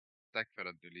Tack för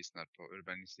att du lyssnar på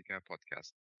Urbanistika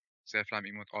podcast. Ser fram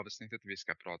emot avsnittet vi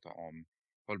ska prata om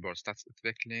hållbar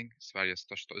stadsutveckling, Sveriges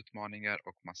största utmaningar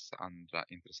och massa andra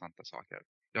intressanta saker.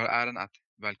 Jag har äran att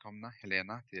välkomna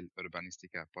Helena till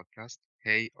Urbanistika podcast.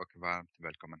 Hej och varmt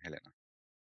välkommen Helena.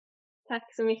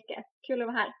 Tack så mycket. Kul att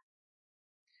vara här.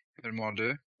 Hur mår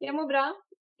du? Jag mår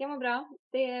bra.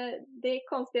 Det är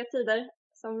konstiga tider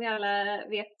som vi alla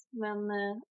vet,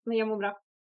 men jag mår bra.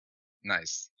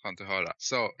 Nice, skönt att höra.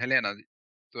 Så Helena,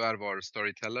 du är vår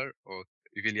storyteller och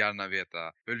vi vill gärna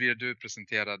veta, hur vill du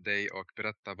presentera dig och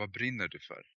berätta vad brinner du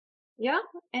för? Ja,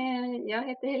 jag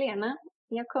heter Helena.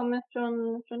 Jag kommer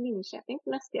från Linköping,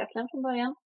 från Östergötland från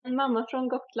början. En mamma från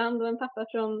Gotland och en pappa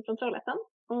från Trollhättan.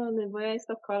 Och nu bor jag i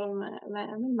Stockholm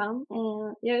med min man.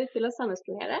 Jag är utbildad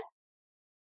samhällsplanerare.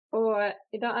 Och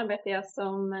idag arbetar jag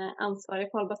som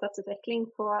ansvarig för hållbar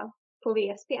stadsutveckling på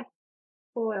VSP.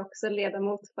 Och är också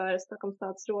ledamot för Stockholms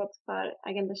stads råd för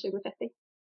Agenda 2030.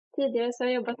 Tidigare så har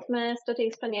jag jobbat med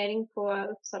strategisk planering på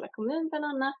Uppsala kommun bland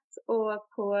annat och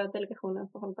på Delegationen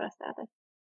för hållbara städer.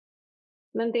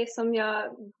 Men det som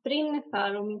jag brinner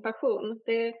för och min passion,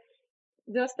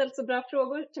 du har ställt så bra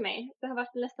frågor till mig. Det har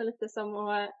varit nästan lite som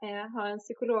att ha en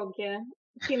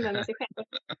psykologtimme med sig själv.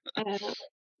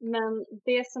 Men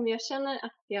det som jag känner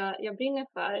att jag brinner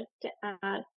för, det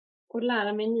är att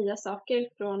lära mig nya saker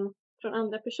från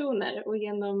andra personer och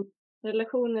genom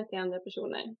relationer till andra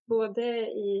personer. Både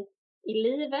i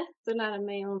livet och lära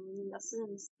mig om nya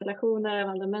synsrelationer av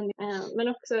andra människor. Men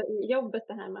också i jobbet,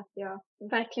 det här med att jag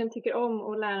verkligen tycker om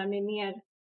att lära mig mer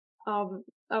av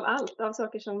allt. Av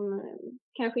saker som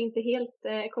kanske inte helt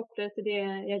är kopplade till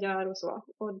det jag gör och så.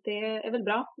 Och det är väl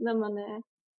bra när man är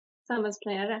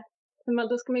samhällsplanerare. Men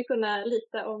då ska man ju kunna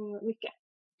lita om mycket.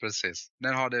 Precis.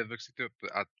 När har det vuxit upp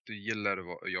att du gillar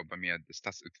att jobba med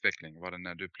stadsutveckling? Var det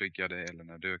när du pluggade eller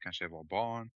när du kanske var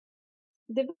barn?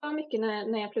 Det var mycket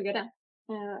när jag pluggade.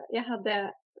 Jag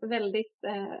hade väldigt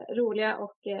roliga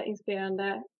och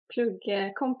inspirerande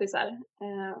pluggkompisar.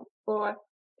 Och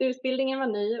utbildningen var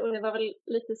ny och det var väl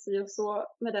lite si och så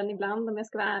med den ibland om jag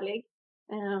ska vara ärlig.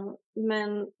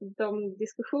 Men de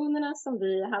diskussionerna som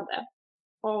vi hade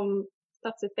om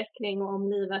stadsutveckling och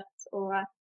om livet och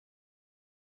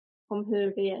om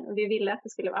hur vi ville att det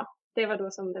skulle vara. Det var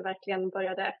då som det verkligen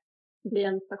började bli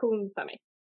en passion för mig.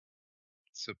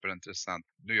 Superintressant.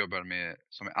 Du jobbar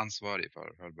som är ansvarig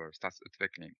för hållbar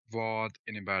stadsutveckling. Vad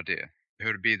innebär det?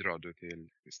 Hur bidrar du till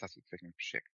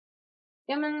stadsutvecklingsprojekt?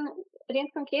 Ja, men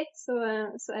rent konkret så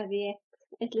är vi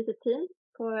ett litet team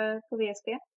på VSP.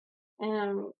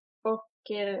 Och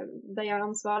där jag är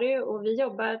ansvarig och vi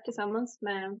jobbar tillsammans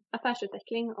med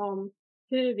affärsutveckling om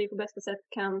hur vi på bästa sätt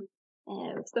kan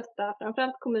stötta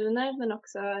framförallt kommuner men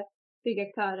också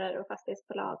byggaktörer och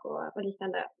fastighetsbolag och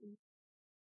liknande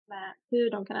med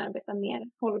hur de kan arbeta mer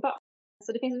hållbart.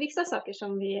 Så det finns vissa saker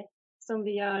som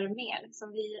vi gör mer.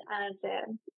 Som vi är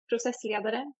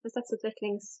processledare för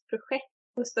stadsutvecklingsprojekt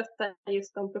och stöttar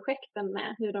just de projekten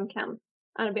med hur de kan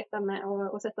arbeta med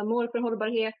och sätta mål för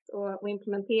hållbarhet och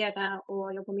implementera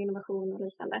och jobba med innovation och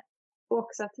liknande. Och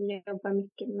också att vi jobbar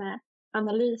mycket med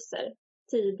analyser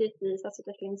tidigt i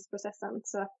stadsutvecklingsprocessen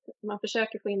så att man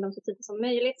försöker få in dem så tidigt som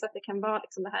möjligt så att det kan vara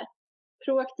liksom det här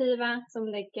proaktiva som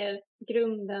lägger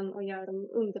grunden och gör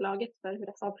underlaget för hur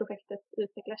detta projektet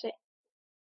utvecklar sig.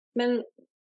 Men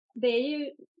det är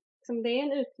ju liksom, det är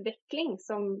en utveckling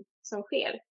som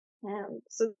sker.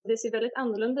 Så det ser väldigt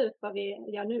annorlunda ut vad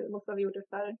vi gör nu mot vad vi gjorde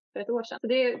för ett år sedan. Så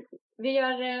vi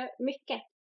gör mycket.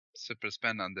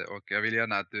 Superspännande och jag vill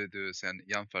gärna att du sen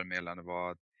jämför mellan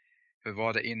hur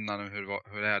var det innan och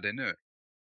hur är det nu?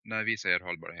 När vi säger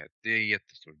hållbarhet, det är ett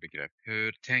jättestort begrepp.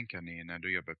 Hur tänker ni när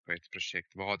du jobbar på ett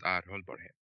projekt? Vad är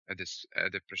hållbarhet? Är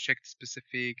det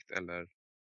projektspecifikt eller?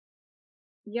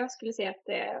 Jag skulle säga att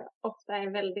det ofta är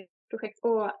väldigt projekt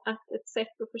och att ett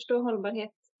sätt att förstå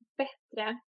hållbarhet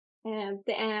bättre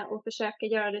det är att försöka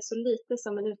göra det så lite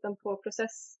som en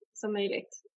utanpå-process som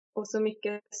möjligt och så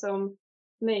mycket som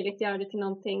möjligt göra det till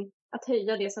någonting att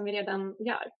höja det som vi redan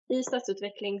gör. I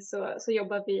stadsutveckling så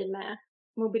jobbar vi med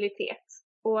mobilitet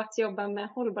och att jobba med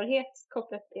hållbarhet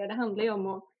kopplat till det handlar ju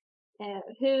om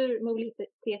hur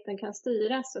mobiliteten kan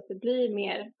styras så att det blir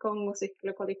mer gång- och cykel-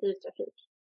 och kollektivtrafik.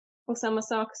 Och samma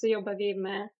sak så jobbar vi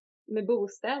med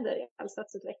bostäder i all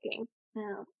stadsutveckling.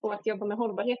 Och att jobba med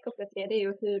hållbarhet kopplat till det är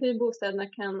ju hur bostäderna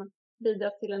kan bidra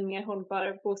till en mer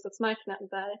hållbar bostadsmarknad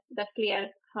där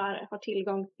fler har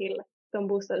tillgång till de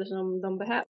bostäder som de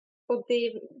behöver. Och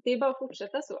det är bara att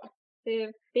fortsätta så. Det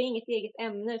är inget eget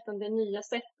ämne utan det är nya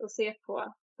sätt att se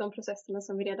på de processerna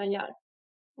som vi redan gör.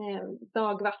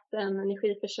 Dagvatten,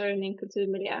 energiförsörjning,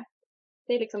 kulturmiljö.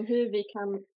 Det är liksom hur vi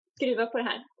kan skruva på det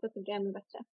här så att det blir ännu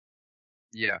bättre.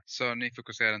 Ja, så ni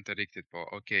fokuserar inte riktigt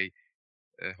på,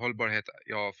 hållbarhet,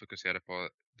 jag fokuserar på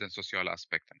den sociala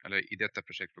aspekten. Eller i detta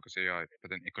projekt fokuserar jag på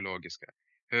den ekologiska.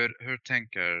 Hur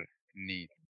tänker ni?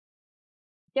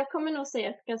 Jag kommer nog säga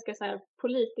ett ganska så här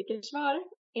politikersvar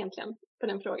egentligen på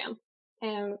den frågan.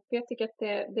 För jag tycker att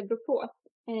det beror på.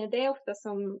 Det är ofta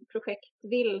som projekt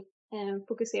vill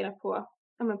fokusera på,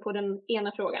 ja, men på den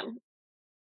ena frågan.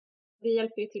 Vi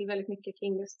hjälper ju till väldigt mycket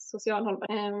kring just social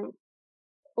hållbarhet.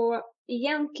 Och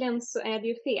egentligen så är det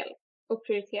ju fel att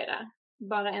prioritera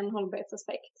bara en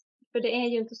hållbarhetsaspekt. För det är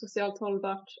ju inte socialt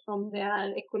hållbart om det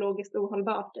är ekologiskt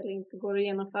ohållbart eller inte går att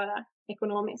genomföra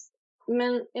ekonomiskt.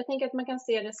 Men jag tänker att man kan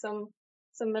se det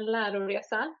som en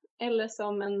läroresa eller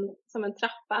som en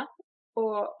trappa.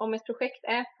 Och om ett projekt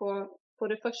är på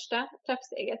det första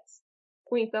trappsteget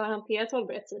och inte har hanterat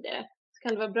hållbarhet tidigare så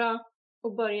kan det vara bra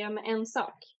att börja med en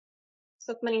sak.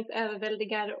 Så att man inte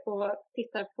överväldigar och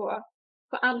tittar på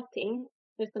allting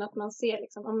utan att man ser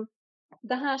liksom, om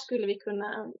det här skulle vi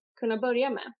kunna börja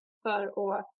med för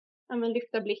att, ja, men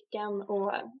lyfta blicken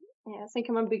och sen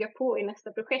kan man bygga på i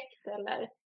nästa projekt eller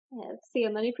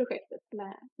senare i projektet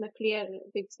med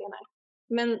fler byggstenar.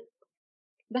 Men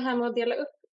det här med att dela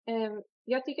upp,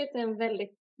 jag tycker att det är en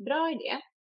väldigt bra idé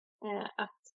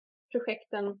att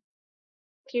projekten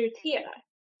prioriterar.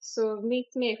 Så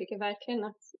mitt medskick är verkligen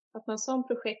att man som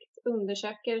projekt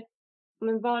undersöker,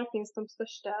 men var finns de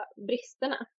största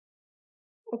bristerna?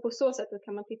 Och på så sätt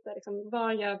kan man titta, liksom,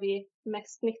 var gör vi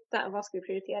mest nytta? Vad ska vi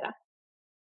prioritera?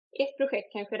 Ett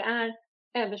projekt kanske det är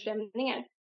översvämningar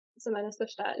som är den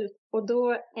största och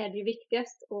då är det ju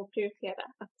viktigast att prioritera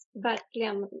att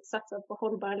verkligen satsa på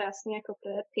hållbara lösningar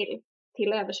kopplade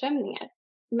till översvämningar.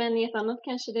 Men i ett annat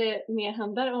kanske det mer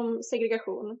handlar om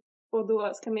segregation och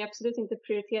då ska man absolut inte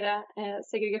prioritera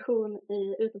segregation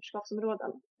i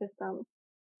utanförskapsområden utan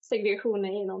segregation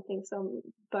är ju någonting som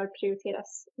bör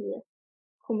prioriteras i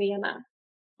homogena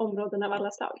områden av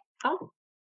alla slag. Ja.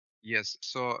 Yes,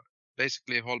 så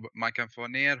basically man kan få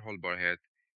ner hållbarhet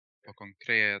på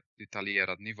konkret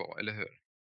detaljerad nivå, eller hur?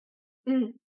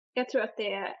 Mm. Jag tror att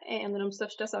det är en av de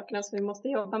största sakerna som vi måste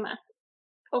jobba med.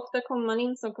 Ofta kommer man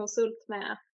in som konsult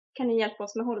med, kan ni hjälpa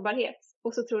oss med hållbarhet?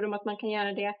 Och så tror de att man kan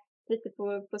göra det lite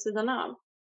på sidan av.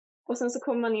 Och sen så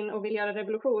kommer man in och vill göra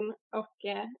revolution och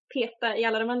peta i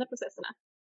alla de andra processerna.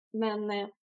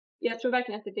 Men jag tror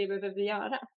verkligen att det är det vi behöver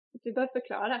göra. Vi behöver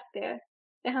förklara att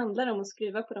det handlar om att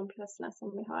skruva på de processerna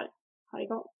som vi har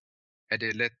igång. Är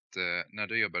det lätt, när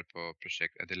du jobbar på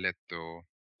projekt, är det lätt att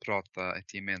prata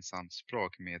ett gemensamt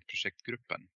språk med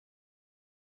projektgruppen?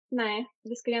 Nej,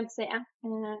 det skulle jag inte säga.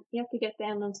 Jag tycker att det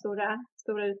är en av de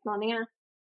stora utmaningarna.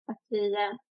 Att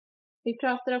vi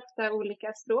pratar ofta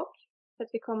olika språk. För att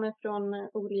vi kommer från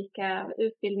olika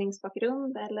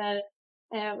utbildningsbakgrund eller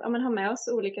man har med oss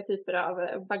olika typer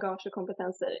av bagage och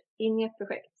kompetenser in i ett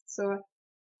projekt. Så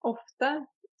ofta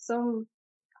som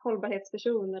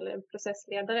hållbarhetsperson eller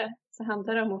processledare så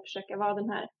handlar det om att försöka vara den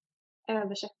här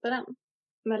översättaren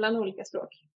mellan olika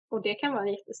språk. Och det kan vara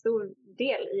en jättestor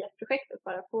del i ett projekt att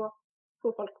bara få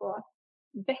folk att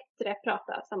bättre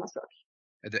prata samma språk.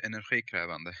 Är det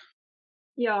energikrävande?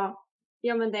 Ja,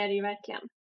 men det är det ju verkligen.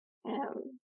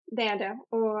 Det är det.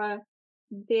 Och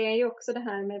det är ju också det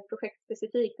här med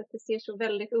projektspecifikt att det ser så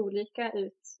väldigt olika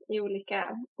ut i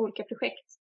olika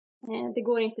projekt. Det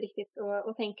går inte riktigt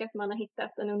att tänka att man har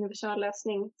hittat en universal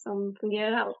lösning som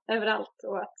fungerar överallt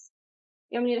och att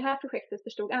men i det här projektet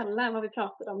förstod alla vad vi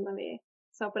pratade om när vi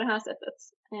sa på det här sättet.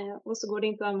 Och så går det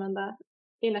inte att använda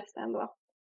i nästa ändå.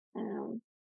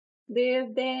 Det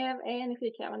är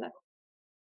energikrävande.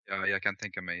 Ja, jag kan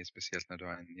tänka mig speciellt när du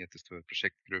har en jättestor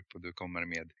projektgrupp och du kommer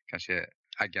med kanske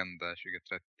Agenda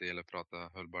 2030 eller prata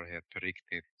hållbarhet på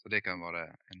riktigt. Så det kan vara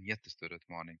en jättestor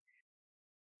utmaning.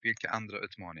 Vilka andra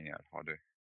utmaningar har du?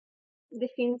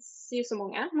 Det finns ju så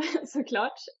många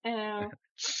såklart.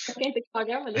 Jag kan inte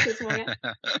klaga, men det finns många.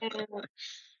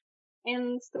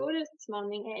 En stor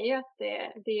utmaning är ju att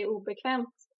det är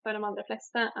obekvämt för de allra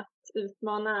flesta att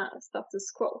utmana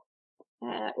status quo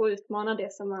och utmana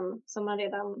det som man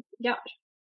redan gör.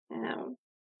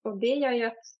 Och det gör ju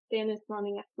att det är en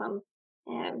utmaning att man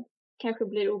kanske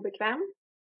blir obekväm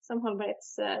som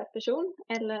hållbarhetsperson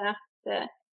eller att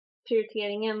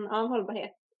prioriteringen av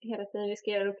hållbarhet hela tiden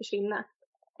riskerar att försvinna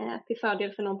till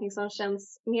fördel för någonting som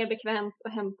känns mer bekvämt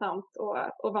och hemtamt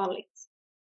och vanligt.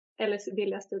 Eller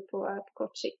billigast ut på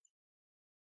kort sikt.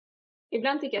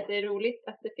 Ibland tycker jag att det är roligt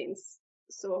att det finns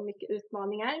så mycket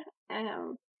utmaningar.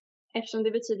 Eftersom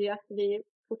det betyder ju att vi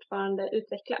fortfarande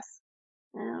utvecklas.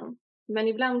 Men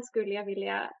ibland skulle jag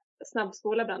vilja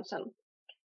snabbspola branschen.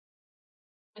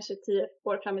 Kanske 10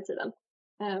 år fram i tiden.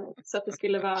 Så att det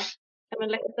skulle vara men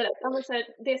lättare. Ja, men så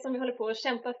här, det som vi håller på att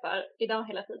kämpa för idag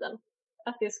hela tiden,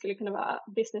 att det skulle kunna vara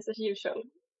business as usual.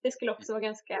 Det skulle också vara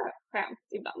ganska skönt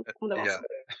ibland om det var Ja,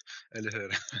 så. eller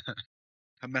hur?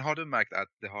 Men har du märkt att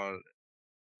det har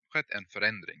skett en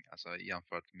förändring, alltså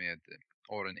jämfört med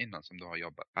åren innan som du har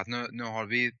jobbat? Att nu har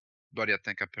vi börjat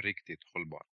tänka på riktigt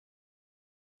hållbart.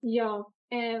 Ja,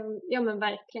 ja men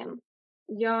verkligen.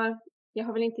 Jag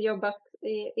har väl inte jobbat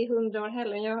i 100 år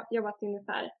heller. Jag har jobbat i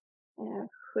ungefär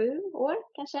 7 år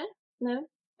kanske nu.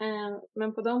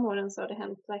 Men på de åren så har det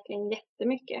hänt verkligen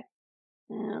jättemycket.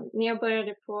 När jag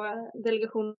började på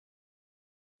Delegationen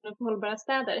för hållbara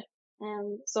städer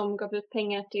som gav ut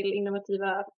pengar till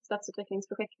innovativa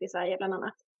stadsutvecklingsprojekt i Sverige bland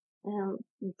annat.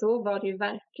 Då var det ju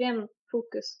verkligen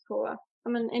fokus på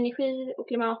energi och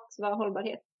klimat var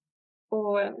hållbarhet.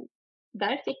 Och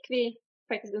där fick vi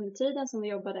faktiskt under tiden som vi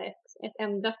jobbade ett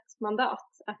ändrat mandat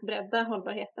att bredda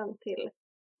hållbarheten till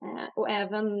och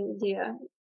även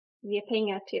ge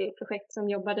pengar till projekt som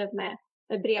jobbade med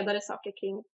bredare saker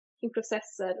kring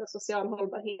processer och social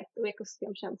hållbarhet och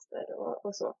ekosystemtjänster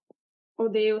och så.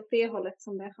 Och det är åt det hållet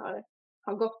som det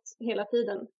har gått hela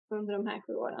tiden under de här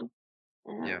 7 åren.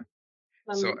 Ja.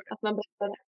 Så Att man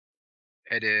breddade.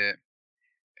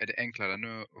 är det enklare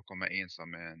nu att komma in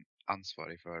som en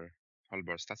ansvarig för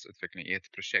hållbar stadsutveckling i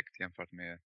ett projekt jämfört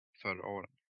med förra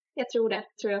åren? Jag tror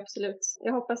jag absolut.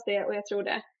 Jag hoppas det och jag tror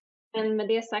det. Men med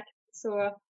det sagt så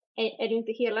är det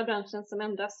inte hela branschen som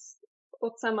ändras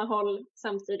åt samma håll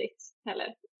samtidigt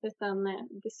heller. Utan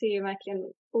det ser ju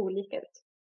verkligen olika ut.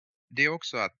 Det är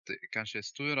också att kanske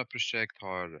stora projekt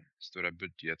har stora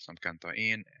budget som kan ta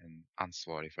in en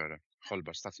ansvarig för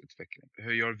hållbar stadsutveckling.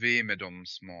 Hur gör vi med de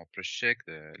små projekt,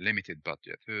 limited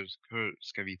budget? Hur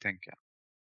ska vi tänka?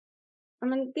 Ja,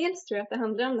 men dels tror jag att det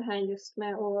handlar om det här just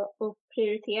med att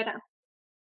prioritera.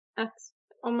 Att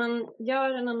om man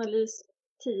gör en analys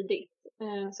tidigt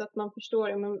så att man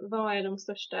förstår vad är de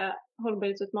största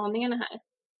hållbarhetsutmaningarna här.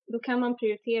 Då kan man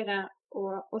prioritera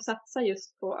och satsa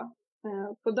just på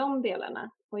de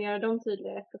delarna och göra dem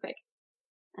tydligare i ett projekt.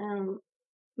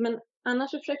 Men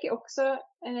annars så försöker jag också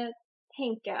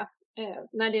tänka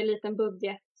när det är liten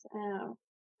budget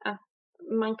att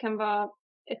man kan vara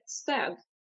ett stöd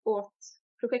åt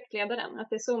projektledaren, att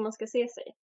det är så man ska se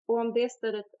sig. Och om det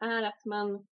stödet är att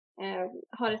man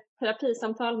har ett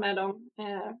terapisamtal med dem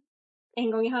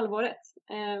en gång i halvåret,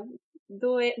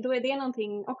 då är det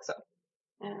någonting också.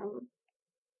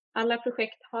 Alla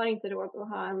projekt har inte råd att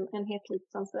ha en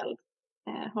heltidsanställd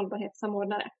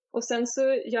hållbarhetssamordnare. Och sen så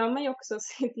gör man ju också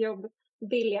sitt jobb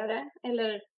billigare,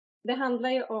 eller det handlar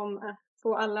ju om att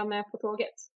få alla med på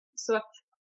tåget. Så att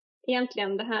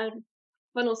egentligen det här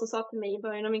var någon som sa till mig i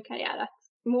början av min karriär att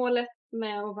målet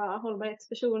med att vara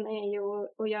hållbarhetsperson är ju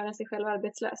att göra sig själv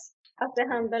arbetslös. Att det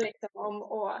handlar liksom om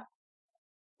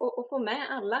att få med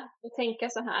alla och tänka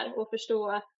så här och förstå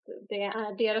att det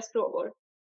är deras frågor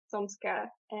som ska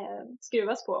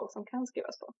skruvas på och som kan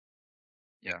skruvas på.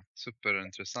 Ja,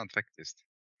 superintressant faktiskt.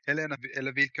 Helena,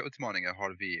 eller vilka utmaningar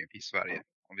har vi i Sverige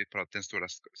om vi pratar den stora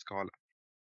skala?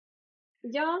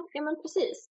 Ja, men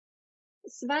precis.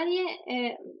 Sverige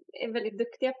är väldigt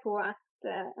duktiga på att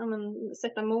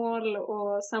sätta mål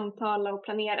och samtala och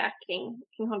planera kring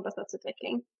hållbar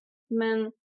stadsutveckling.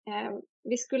 Men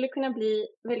vi skulle kunna bli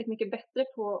väldigt mycket bättre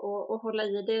på att hålla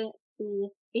i det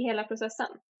i hela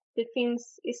processen. Det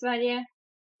finns i Sverige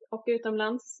och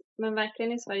utomlands, men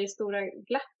verkligen i Sverige, stora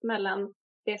glapp mellan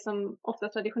det som ofta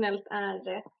traditionellt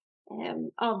är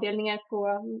avdelningar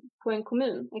på en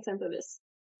kommun exempelvis.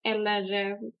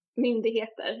 Eller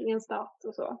myndigheter i en stat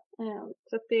och så.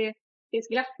 Så att det finns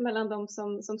glapp mellan de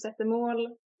som sätter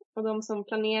mål och de som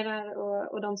planerar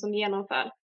och de som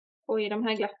genomför. Och i de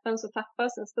här glappen så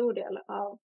tappas en stor del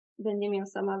av den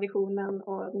gemensamma visionen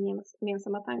och den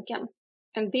gemensamma tanken.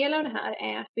 En del av det här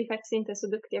är att vi faktiskt inte är så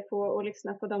duktiga på att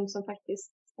lyssna på de som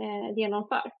faktiskt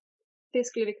genomför. Det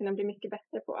skulle vi kunna bli mycket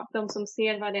bättre på. De som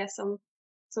ser vad det är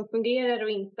som fungerar och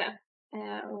inte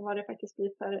och vad det faktiskt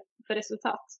blir för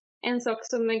resultat. En sak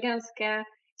som är ganska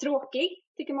tråkig,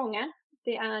 tycker många,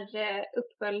 det är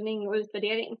uppföljning och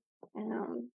utvärdering.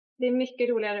 Det är mycket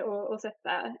roligare att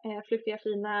sätta fluffiga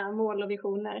fina mål och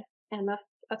visioner än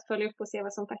att följa upp och se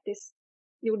vad som faktiskt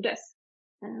gjordes.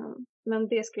 Men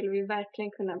det skulle vi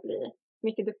verkligen kunna bli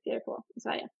mycket duktigare på i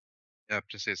Sverige. Ja,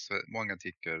 precis. Många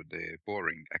tycker det är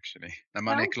boring actually. När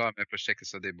man är klar med projektet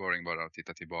så det är boring bara att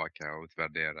titta tillbaka och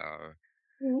utvärdera.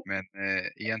 Men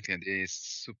egentligen det är ett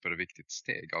superviktigt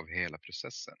steg av hela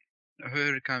processen.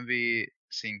 Hur kan vi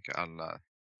synka alla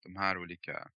de här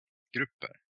olika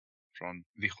grupper? Från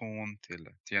vision till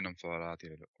genomföra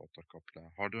till återkoppla.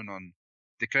 Har du någon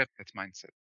declared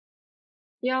mindset?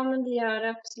 Ja, men det gör det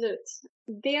absolut.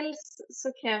 Dels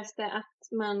så krävs det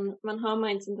att man har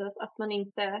mindsetet att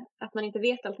man inte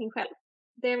vet allting själv.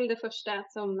 Det är väl det första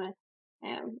som,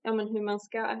 ja men hur man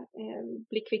ska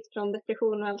bli kvitt från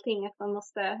depression och allting, att man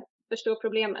måste förstå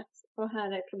problemet. Och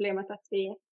här är problemet att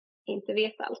vi inte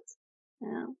vet allt.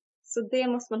 Så det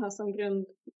måste man ha som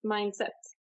grundmindset.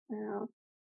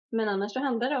 Men annars så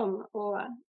handlar det om att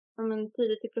ja, men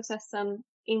tidigt i processen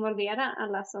involvera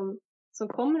alla som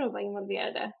kommer att vara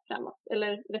involverade framåt,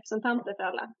 eller representanter för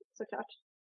alla såklart.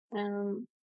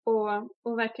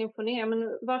 Och verkligen få ner,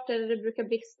 men vart är det brukar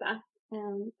brista?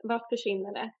 Vart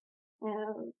försvinner det?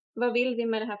 Vad vill vi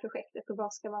med det här projektet och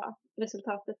vad ska vara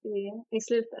resultatet i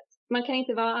slutet? Man kan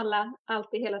inte vara alla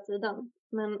alltid hela tiden,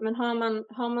 men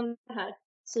har man det här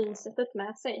synsättet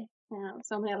med sig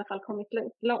så har man i alla fall kommit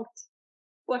långt.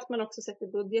 Och att man också sätter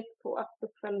budget på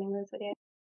uppföljning och utvärdering.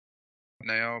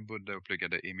 När jag bodde och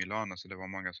pluggade i Milano så det var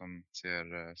många som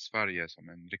ser Sverige som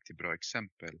en riktigt bra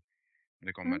exempel när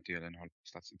det kommer till en hållbar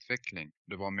stadsutveckling.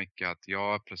 Det var mycket att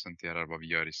jag presenterar vad vi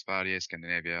gör i Sverige, i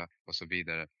Skandinavien och så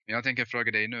vidare. Men jag tänker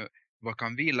fråga dig nu, vad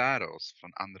kan vi lära oss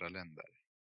från andra länder?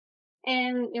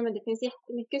 Ja, men det finns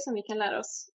jättemycket som vi kan lära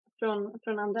oss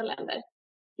från andra länder.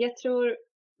 Jag tror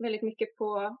väldigt mycket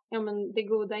på det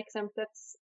goda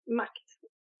exemplets makt.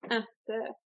 Att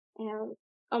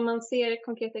om man ser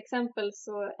konkreta exempel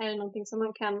så är det någonting som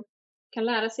man kan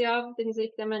lära sig av. Det finns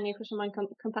riktiga människor som man kan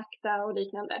kontakta och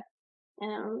liknande.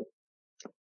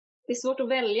 Det är svårt att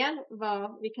välja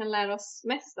vad vi kan lära oss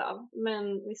mest av,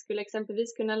 men vi skulle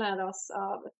exempelvis kunna lära oss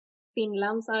av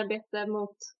Finlands arbete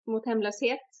mot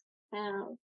hemlöshet.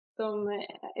 De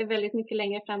är väldigt mycket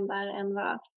längre fram där än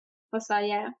vad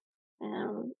Sverige är.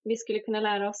 Vi skulle kunna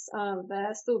lära oss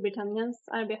av Storbritanniens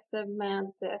arbete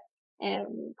med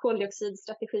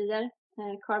koldioxidstrategier,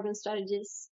 carbon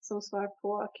strategies som svar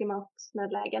på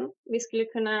klimatnödlägen. Vi skulle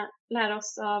kunna lära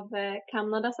oss av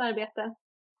Kanadas arbete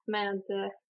med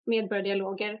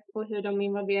medborgardialoger och hur de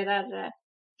involverar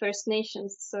First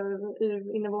Nations,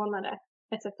 urinvånare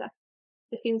etc.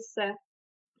 Det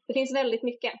finns väldigt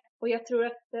mycket, och jag tror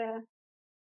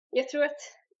att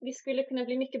vi skulle kunna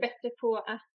bli mycket bättre på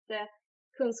att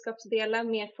kunskapsdela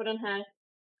mer på den här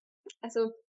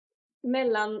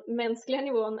mellanmänskliga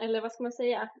nivån, eller vad ska man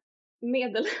säga,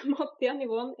 medelmåttiga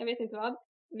nivån, jag vet inte vad.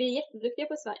 Vi är jätteduktiga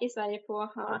i Sverige på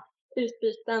att ha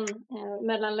utbyten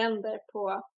mellan länder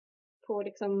på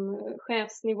liksom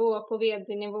chefsnivå, på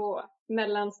vd-nivå,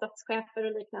 mellan statschefer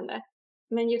och liknande.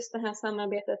 Men just det här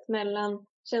samarbetet mellan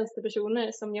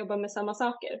tjänstepersoner som jobbar med samma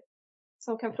saker,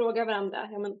 som kan fråga varandra,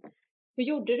 hur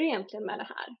gjorde du egentligen med det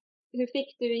här? Hur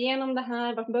fick du igenom det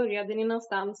här? Vart började ni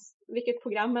någonstans? Vilket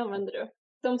program använder du?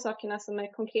 De sakerna som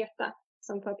är konkreta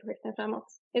som för projekten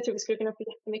framåt. Jag tror vi skulle kunna få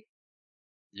jättemycket.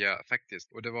 Ja,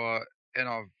 faktiskt. Och det var en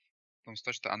av de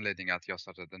största anledningarna att jag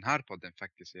startade den här podden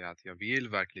faktiskt, är att jag vill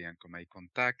verkligen komma i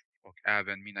kontakt, och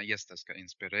även mina gäster ska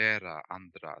inspirera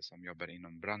andra som jobbar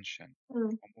inom branschen.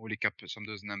 Om olika, som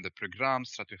du nämnde, program,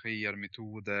 strategier,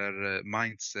 metoder,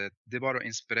 mindset. Det är bara att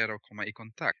inspirera och komma i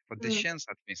kontakt. För det känns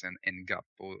att det finns en gap,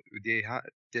 och det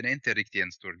är inte riktigt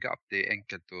en stor gap. Det är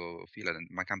enkelt att fylla den.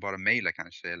 Man kan bara mejla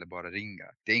kanske, eller bara ringa.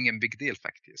 Det är ingen big deal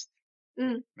faktiskt.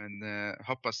 Men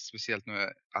hoppas speciellt nu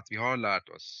att vi har lärt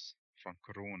oss från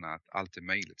corona att allt är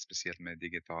möjligt, speciellt med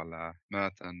digitala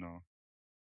möten och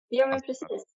ja, men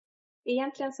precis.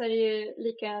 Egentligen så är det ju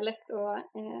lika lätt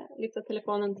att lyfta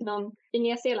telefonen till någon i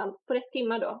Nya Zeeland på rätt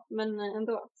timmar då, men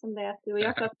ändå, som det är att du och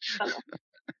jag pratar.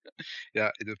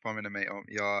 Ja, du påminner mig om,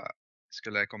 jag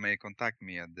skulle komma i kontakt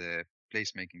med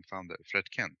placemaking founder Fred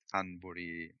Kent. Han bor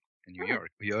i New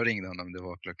York, och jag ringde honom, det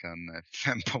var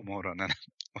 5 på morgonen.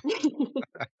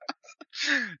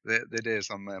 det är det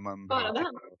som man Svarade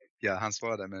han? Ja, han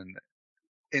svarade, men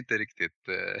inte riktigt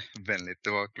vänligt. Det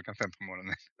var 5 på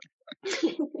morgonen.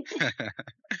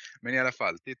 Men i alla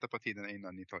fall, titta på tiden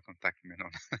innan ni tar kontakt med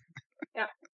någon. Ja.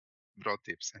 Bra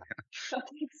tips. Bra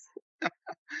tips.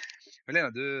 Helena,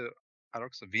 du är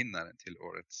också vinnaren till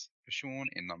årets person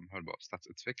inom hållbar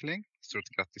stadsutveckling. Stort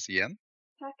grattis igen.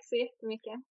 Tack så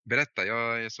jättemycket. Berätta,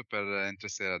 jag är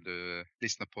superintresserad. Du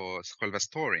lyssnar på själva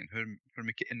storyn. Hur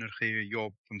mycket energi och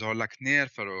jobb som du har lagt ner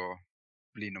för att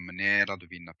bli nominerad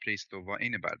och vinna priset, och vad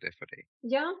innebär det för dig?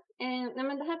 Ja,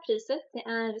 men det här priset, det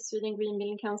är Sweden Green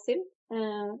Building Council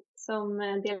som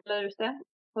delar ut det.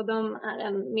 Och de är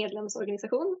en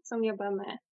medlemsorganisation som jobbar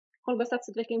med hållbar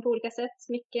stadsutveckling på olika sätt.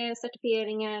 Mycket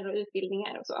certifieringar och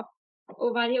utbildningar och så.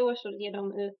 Och varje år så ger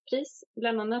de ut pris,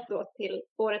 bland annat då till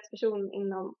årets person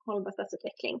inom hållbar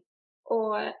stadsutveckling.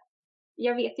 Och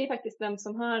jag vet ju faktiskt vem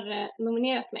som har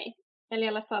nominerat mig. Eller i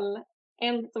alla fall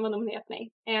en som har nominerat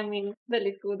mig är min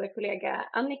väldigt goda kollega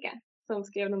Annika, som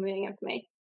skrev nomineringen för mig.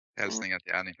 Hälsningar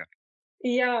till Annika.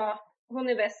 Ja, hon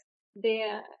är bäst. Det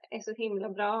är så himla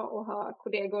bra att ha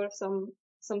kollegor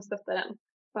som stöttar en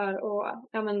för att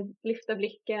lyfta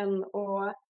blicken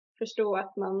och förstå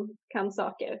att man kan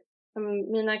saker.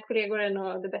 Mina kollegor är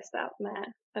nog det bästa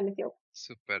med mitt jobb.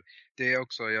 Super. Det är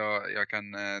också, jag kan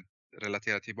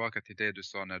relatera tillbaka till det du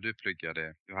sa när du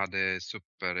pluggade. Du hade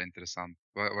superintressant,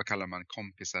 vad kallar man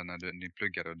kompisar när ni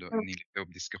pluggade och ni lyfte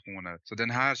upp diskussioner. Så den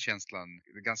här känslan,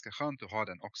 det är ganska skönt att ha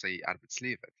den också i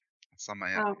arbetslivet. Samma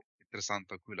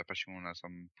intressanta och coola personer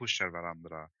som pushar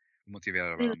varandra och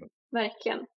motiverar varandra.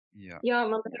 Verkligen. Ja. Ja,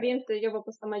 man behöver ju inte jobba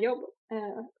på samma jobb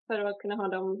för att kunna ha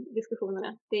de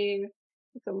diskussionerna. Det är ju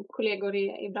liksom kollegor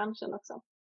i branschen också.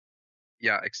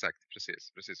 Ja, exakt.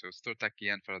 Precis. Och stort tack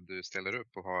igen för att du ställer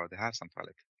upp och har det här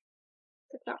samtalet.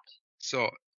 Såklart.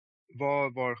 Så,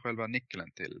 vad var själva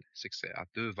nyckeln till succé?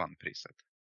 Att du vann priset?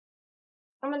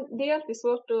 Ja, men det är alltid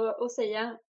svårt att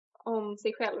säga om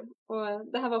sig själv.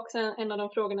 Och det här var också en av de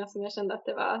frågorna som jag kände att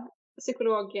det var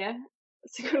psykologhjälp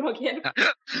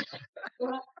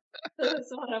att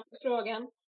svara på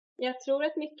frågan. Jag tror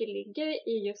att mycket ligger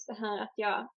i just det här att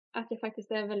jag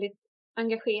faktiskt är väldigt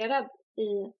engagerad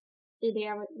i det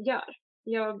jag gör.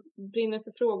 Jag brinner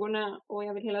för frågorna och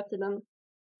jag vill hela tiden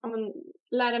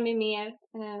lära mig mer,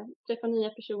 träffa nya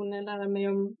personer, lära mig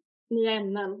om nya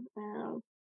ämnen.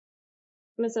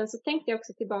 Men sen så tänkte jag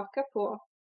också tillbaka på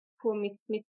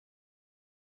mitt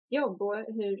jobb och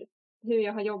hur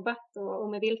jag har jobbat och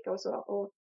med vilka och så.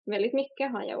 Och väldigt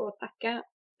mycket har jag att tacka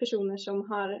personer som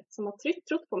har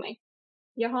trott på mig.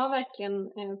 Jag har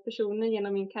verkligen personer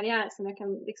genom min karriär som jag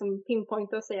kan liksom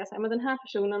pinpointa och säga så här, men den här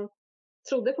personen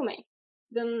trodde på mig.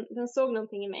 Den såg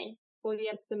någonting i mig och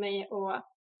hjälpte mig att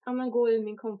gå ur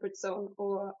min comfort zone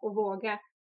och våga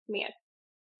mer.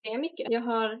 Det är mycket. Jag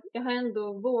har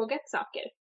ändå vågat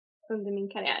saker under min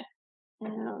karriär.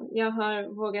 Jag har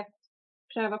vågat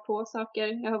pröva på saker.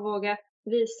 Jag har vågat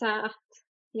visa att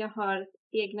jag har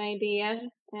egna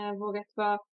idéer. Vågat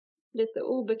vara lite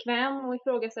obekväm och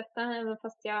ifrågasätta även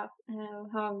fast jag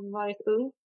har varit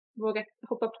ung. Vågat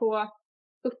hoppa på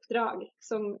uppdrag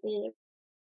som i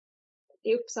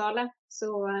Uppsala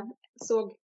så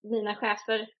såg mina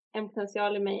chefer en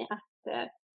potential i mig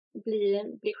att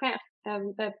bli chef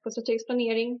på strategisk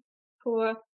planering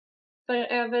för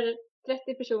över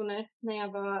 30 personer när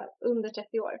jag var under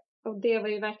 30 år. Och det var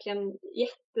ju verkligen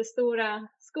jättestora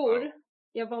skor.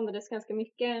 Jag våndades ganska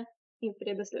mycket inför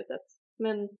det beslutet.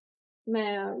 Men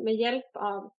med hjälp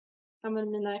av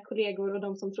mina kollegor och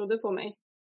de som trodde på mig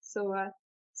så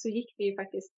gick det ju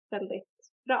faktiskt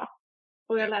väldigt bra.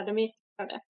 Och jag lärde mig av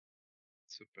det.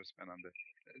 Superspännande.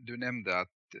 Du nämnde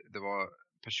att det var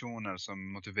personer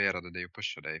som motiverade dig och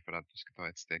pushade dig för att du ska ta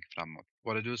ett steg framåt.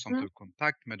 Var det du som tog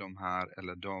kontakt med de här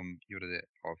eller de gjorde det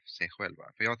av sig själva?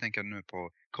 För jag tänker nu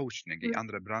på coachning i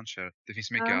andra branscher. Det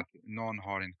finns mycket att någon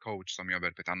har en coach som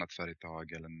jobbar på ett annat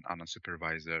företag eller en annan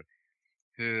supervisor.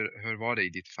 Hur var det i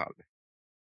ditt fall?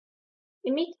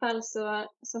 I mitt fall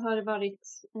så har det varit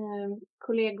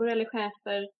kollegor eller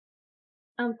chefer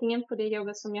antingen på det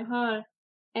jobbet som jag har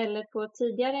eller på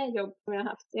tidigare jobb som jag har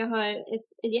haft. Jag har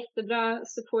ett jättebra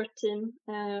supportteam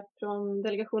från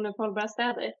Delegationen för hållbara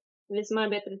städer. Vi som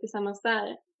arbetade tillsammans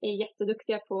där är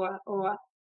jätteduktiga på att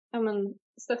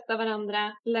stötta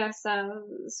varandra, lösa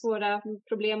svåra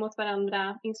problem åt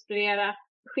varandra, inspirera,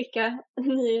 skicka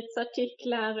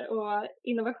nyhetsartiklar och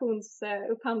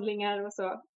innovationsupphandlingar och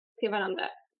så till varandra.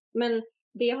 Men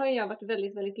det har jag varit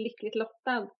väldigt, väldigt lyckligt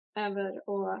lottad över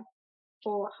att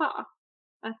ha.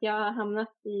 Att jag har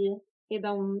hamnat i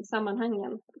de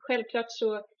sammanhangen. Självklart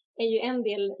så är ju en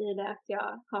del i det att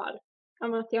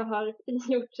jag har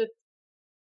gjort ett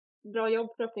bra jobb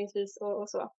förhoppningsvis och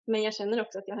så. Men jag känner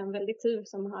också att jag har en väldigt tur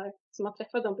som har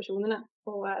träffat de personerna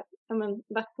och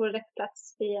varit på rätt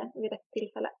plats vid rätt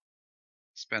tillfälle.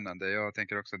 Spännande. Jag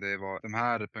tänker också det var de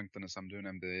här punkterna som du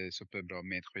nämnde är superbra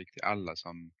medskick till alla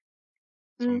som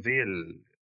vill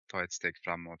ta ett steg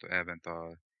framåt och även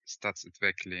ta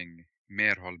stadsutveckling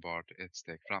mer hållbart ett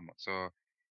steg framåt. Så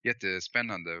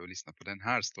jättespännande att lyssna på den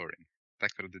här storyn.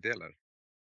 Tack för att du delar.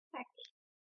 Tack.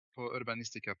 På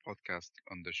Urbanistika podcast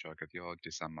undersöker jag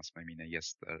tillsammans med mina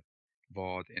gäster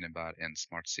vad innebär en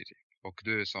smart city. Och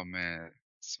du som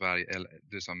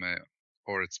är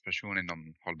årets person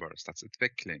inom hållbar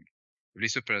stadsutveckling. Det blir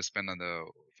superspännande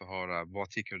att få höra vad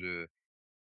tycker du,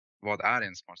 vad är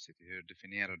en smart city? Hur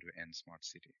definierar du en smart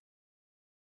city?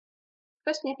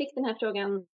 Först när jag fick den här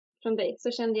frågan från dig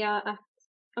så kände jag att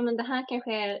det här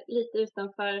kanske är lite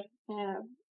utanför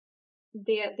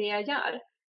det jag gör.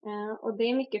 Och det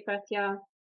är mycket för att jag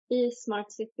i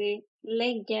Smart City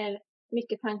lägger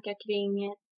mycket tankar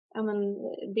kring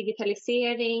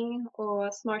digitalisering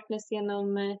och smartness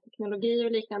genom teknologi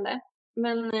och liknande.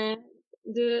 Men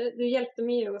du hjälpte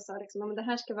mig ju och sa liksom, om det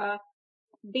här ska vara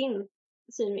din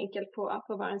synvinkel på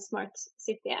vad en smart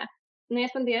city är. När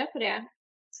jag funderar på det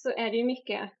så är det ju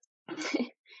mycket att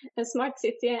en smart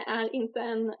city är inte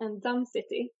en dumb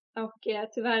city. Och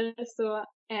tyvärr så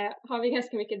har vi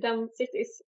ganska mycket dumb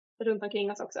cities runt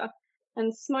omkring oss också.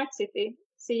 En smart city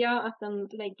ser jag att den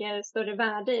lägger större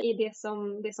värde i det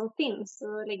som finns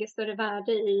och lägger större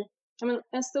värde i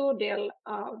en stor del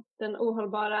av den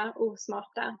ohållbara,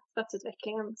 osmarta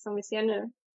stadsutvecklingen som vi ser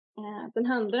nu. Den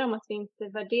handlar om att vi inte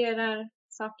värderar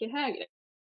saker högre.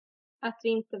 Att vi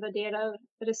inte värderar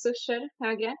resurser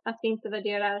högre. Att vi inte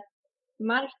värderar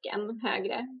marken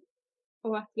högre.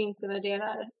 Och att vi inte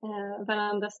värderar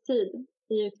varandras tid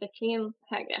i utvecklingen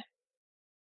högre.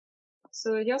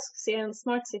 Så jag ser en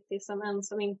smart city som en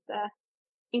som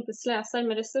inte slösar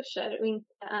med resurser och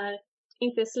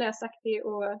inte är slösaktig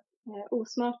och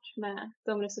osmart med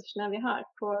de resurserna vi har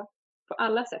på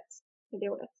alla sätt i det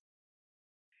ordet.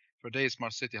 För dig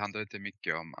Smart City handlar inte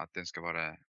mycket om att den ska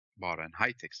vara bara en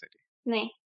high-tech city.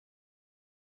 Nej.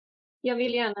 Jag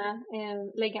vill gärna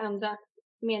lägga andra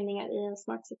meningar i en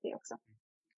smart city också.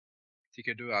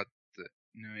 Tycker du att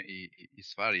nu i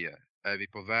Sverige är vi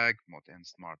på väg mot en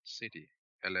smart city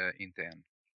eller inte än?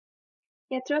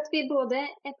 Jag tror att vi både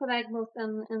är på väg mot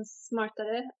en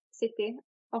smartare city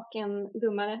och en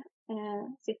dummare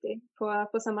city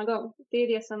på samma gång. Det är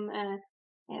det som är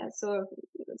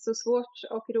så svårt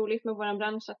och roligt med vår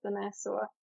bransch, att den är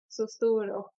så stor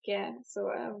och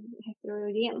så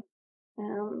heterogen.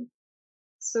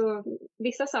 Så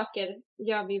vissa saker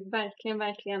gör vi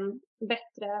verkligen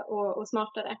bättre och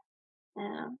smartare.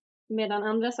 Medan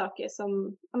andra saker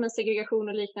som segregation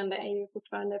och liknande är ju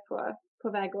fortfarande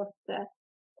på väg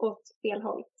åt fel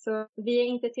håll. Så vi är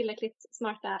inte tillräckligt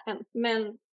smarta än.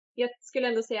 Men jag skulle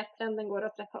ändå säga att trenden går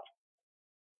åt rätt håll.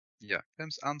 Ja,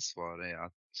 vems ansvar är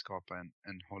att skapa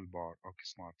en hållbar och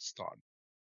smart stad?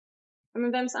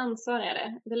 Men vems ansvar är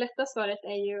det? Det lätta svaret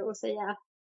är ju att säga att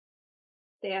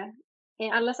det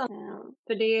är allas ansvar.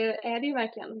 För det är det ju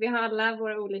verkligen. Vi har alla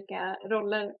våra olika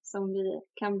roller som vi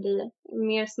kan bli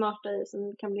mer smarta i, som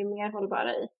vi kan bli mer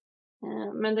hållbara i.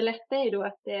 Men det lätta är ju då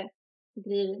att det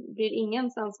blir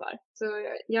ingens ansvar. Så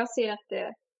jag ser att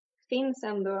det finns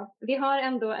ändå, vi har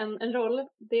ändå en roll.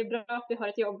 Det är bra att vi har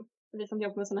ett jobb, vi som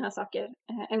jobbar med sådana här saker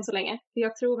än så länge. För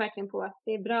jag tror verkligen på att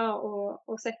det är bra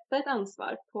att sätta ett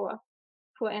ansvar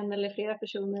på en eller flera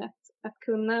personer att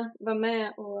kunna vara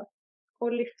med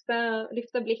och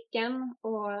lyfta blicken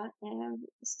och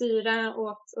styra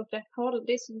åt rätt håll.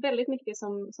 Det är så väldigt mycket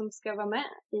som ska vara med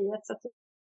i ett sätt.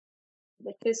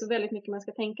 Det är så väldigt mycket man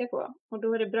ska tänka på. Och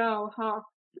då är det bra att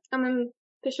ha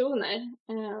personer.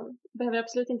 Behöver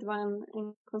absolut inte vara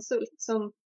en konsult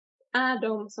som är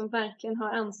de som verkligen har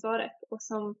ansvaret och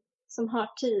som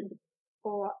har tid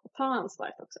att ta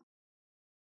ansvaret också.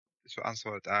 Så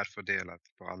ansvaret är fördelat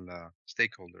på alla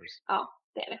stakeholders? Ja,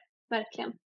 det är det.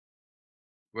 Verkligen.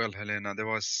 Well, Helena, det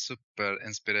var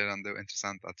superinspirerande och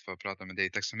intressant att få prata med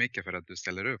dig. Tack så mycket för att du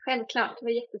ställer upp. Självklart, det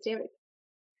var jättetrevligt.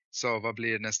 Så vad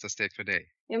blir nästa steg för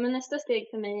dig? Ja, men nästa steg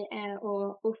för mig är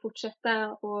att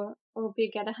fortsätta och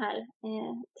bygga det här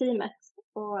teamet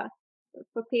och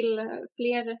få till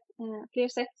fler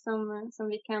sätt som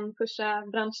vi kan pusha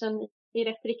branschen i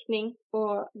rätt riktning.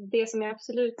 Och det som jag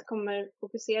absolut kommer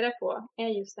fokusera på är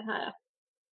just det här, att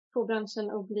få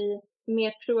branschen att bli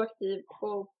mer proaktiv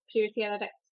och prioritera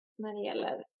rätt när det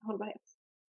gäller hållbarhet.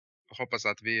 Jag hoppas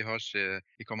att vi hörs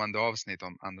i kommande avsnitt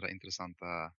om andra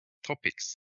intressanta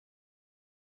topics.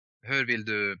 Hur vill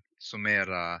du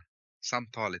summera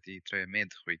samtalet i 3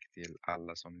 medskick till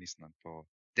alla som lyssnar på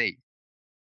dig?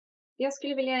 Jag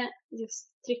skulle vilja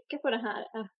just trycka på det här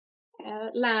att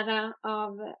lära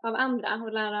av andra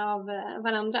och lära av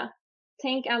varandra.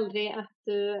 Tänk aldrig att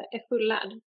du är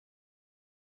fullärd.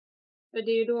 För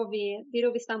det är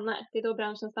då vi stannar. Det är då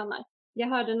branschen stannar. Jag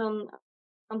hörde någon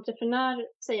entreprenör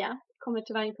säga, kommer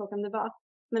tyvärr inte ihåg vem det var,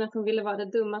 men att hon ville vara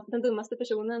den dummaste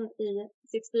personen i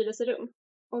sitt styrelserum.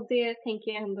 Och det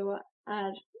tänker jag ändå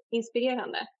är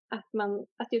inspirerande.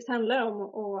 Att just handlar om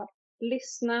att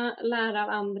lyssna, lära av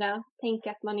andra,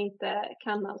 tänka att man inte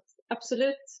kan allt.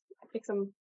 Absolut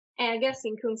liksom äga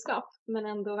sin kunskap, men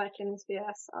ändå verkligen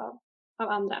inspireras av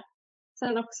andra.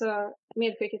 Sen också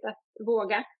medskicket att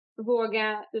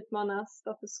våga utmana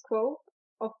status quo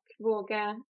och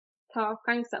våga ta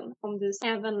chansen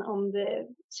även om det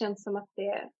känns som att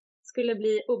det skulle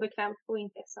bli obekvämt och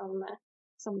inte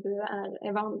som du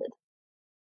är van vid.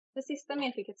 Det sista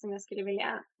medskicket som jag skulle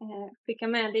vilja skicka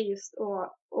med, det är just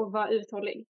att vara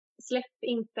uthållig. släpp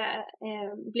inte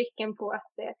blicken på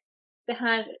att det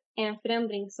här är en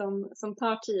förändring som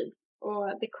tar tid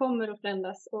och det kommer att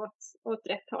förändras åt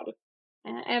rätt håll.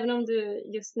 Även om du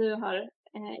just nu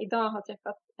idag har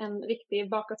träffat en riktig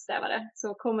bakåtsträvare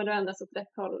så kommer du ändras åt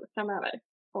rätt håll framöver.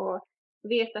 Och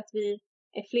vet att vi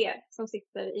är fler som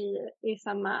sitter i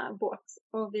samma båt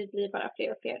och vi blir bara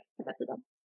fler och fler hela tiden.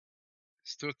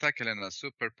 Stort tack Helena,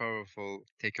 super powerful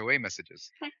takeaway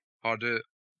messages. Tack. Har du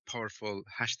powerful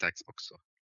hashtags också?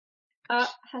 Ja,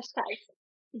 hashtags.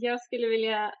 Jag skulle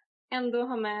vilja ändå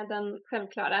ha med den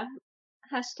självklara.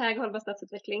 Hashtag hållbar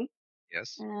stadsutveckling.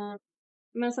 Yes.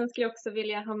 Men sen skulle jag också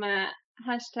vilja ha med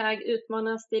hashtag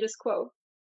utmana status quo.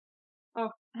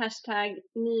 Och hashtag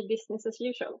ny business as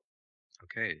usual.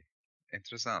 Okej,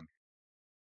 intressant.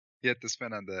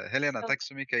 Jättespännande. Helena, tack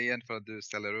så mycket igen för att du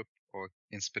ställer upp och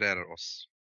inspirerar oss.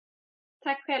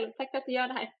 Tack själv. Tack för att du gör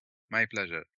det här. My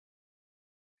pleasure.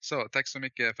 Så tack så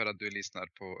mycket för att du lyssnar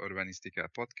på Urbanistika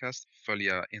Podcast. Följ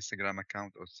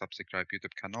Instagram-account och subscribe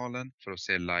YouTube-kanalen för att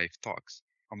se live talks.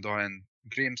 Om du har en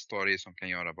grym story som kan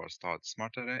göra vår stad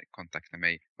smartare, kontakta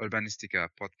mig. Urbanistika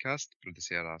Podcast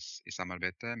produceras i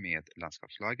samarbete med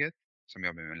Landskapslaget som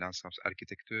jobbar med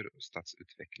landskapsarkitektur och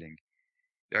stadsutveckling.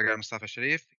 Jag är Mustafa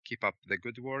Sharif. Keep up the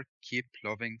good work. Keep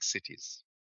loving cities.